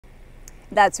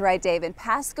That's right, Dave. And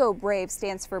Pasco Brave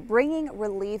stands for Bringing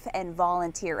Relief and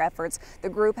Volunteer Efforts. The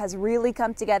group has really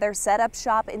come together, set up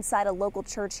shop inside a local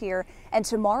church here. And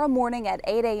tomorrow morning at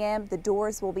 8 a.m., the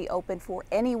doors will be open for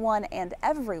anyone and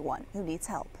everyone who needs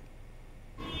help.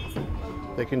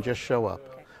 They can just show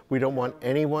up. We don't want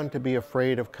anyone to be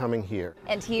afraid of coming here.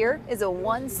 And here is a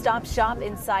one-stop shop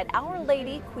inside Our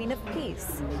Lady, Queen of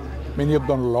Peace. Many of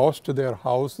them lost their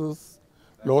houses,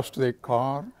 lost their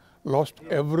car, lost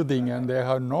everything, and they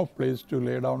have no place to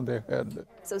lay down their head.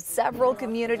 So several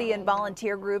community and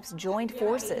volunteer groups joined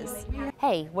forces.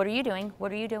 Hey, what are you doing?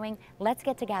 What are you doing? Let's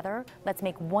get together. Let's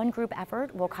make one group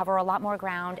effort. We'll cover a lot more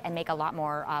ground and make a lot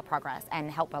more progress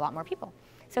and help a lot more people.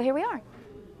 So here we are.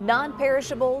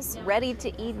 Non-perishables,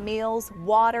 ready-to-eat meals,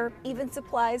 water, even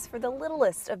supplies for the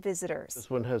littlest of visitors. This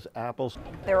one has apples.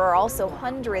 There are also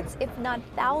hundreds, if not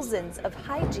thousands, of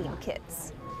hygiene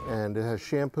kits. And it has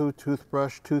shampoo,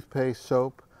 toothbrush, toothpaste,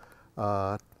 soap,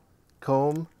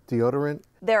 comb, deodorant.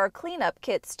 There are cleanup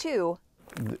kits too.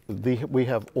 We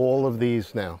have all of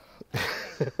these now.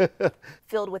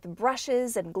 Filled with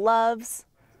brushes and gloves.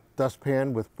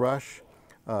 Dustpan with brush,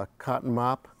 cotton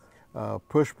mop,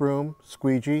 push broom,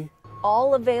 squeegee.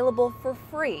 All available for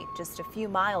free just a few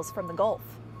miles from the Gulf.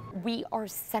 We are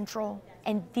central,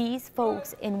 and these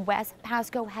folks in West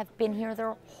Pasco have been here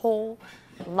their whole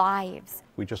lives.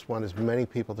 We just want as many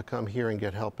people to come here and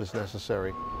get help as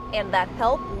necessary. And that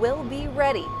help will be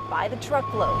ready by the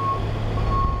truckload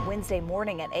Wednesday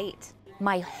morning at 8.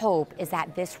 My hope is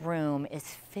that this room is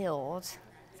filled.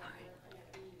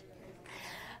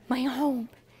 My hope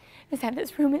is that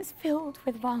this room is filled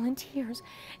with volunteers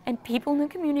and people in the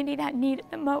community that need it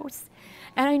the most.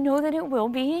 And I know that it will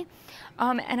be,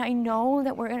 and I know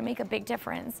that we're gonna make a big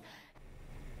difference.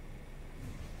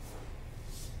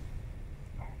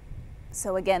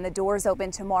 So again, the doors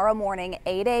open tomorrow morning,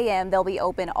 8 a.m. They'll be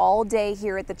open all day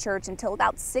here at the church until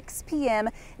about 6 p.m.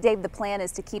 Dave, the plan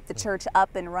is to keep the church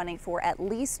up and running for at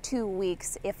least 2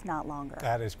 weeks, if not longer.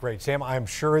 That is great. Sam, I'm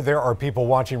sure there are people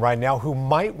watching right now who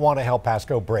might want to help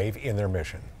Pasco Brave in their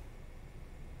mission.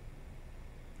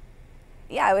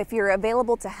 Yeah, if you're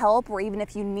available to help or even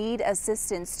if you need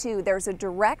assistance too, there's a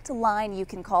direct line you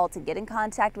can call to get in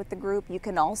contact with the group. You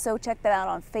can also check that out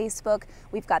on Facebook.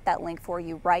 We've got that link for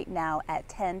you right now at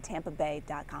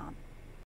 10tampabay.com.